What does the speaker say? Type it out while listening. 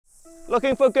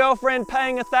Looking for girlfriend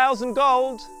paying 1,000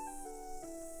 gold.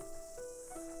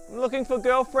 I'm looking for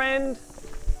girlfriend.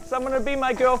 Someone to be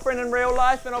my girlfriend in real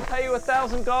life and I'll pay you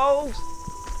 1,000 gold.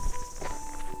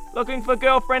 Looking for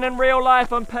girlfriend in real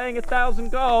life, I'm paying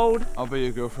 1,000 gold. I'll be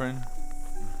your girlfriend.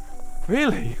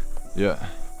 Really? Yeah.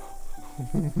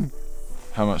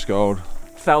 How much gold?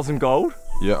 1,000 gold?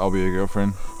 Yeah, I'll be your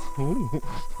girlfriend.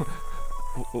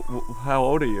 How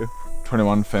old are you?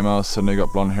 21, female, Sydney,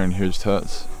 got blonde hair and huge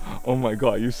tits. Oh my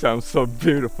god, you sound so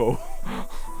beautiful.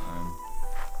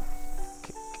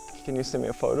 Can you send me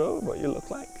a photo of what you look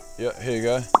like? Yeah, here you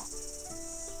go.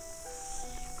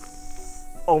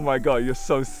 Oh my god, you're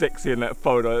so sexy in that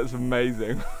photo, it's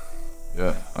amazing.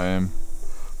 Yeah, I am.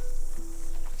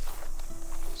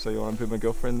 So you want to be my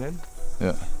girlfriend then?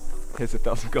 Yeah. Here's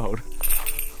 1,000 gold.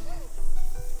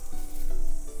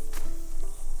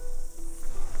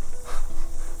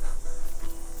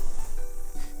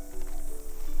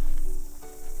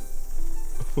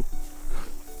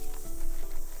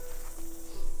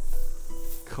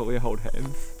 Can we hold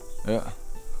hands? Yeah.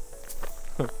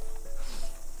 Do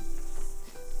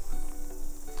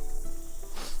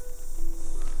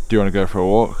you want to go for a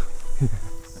walk?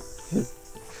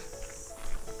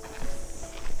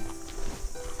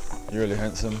 You're really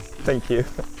handsome. Thank you.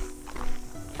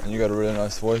 And you got a really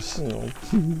nice voice.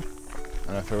 Mm.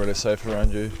 And I feel really safe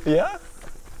around you. Yeah?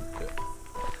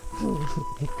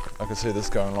 I can see this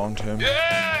going long term.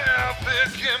 Yeah,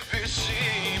 epic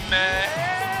NPC man.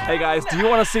 Hey guys, do you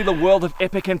want to see the world of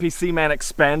Epic NPC Man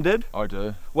expanded? I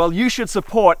do. Well, you should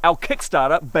support our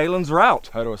Kickstarter, Balin's Route.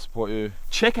 How do I support you?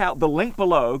 Check out the link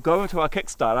below, go to our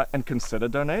Kickstarter and consider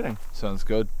donating. Sounds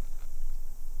good.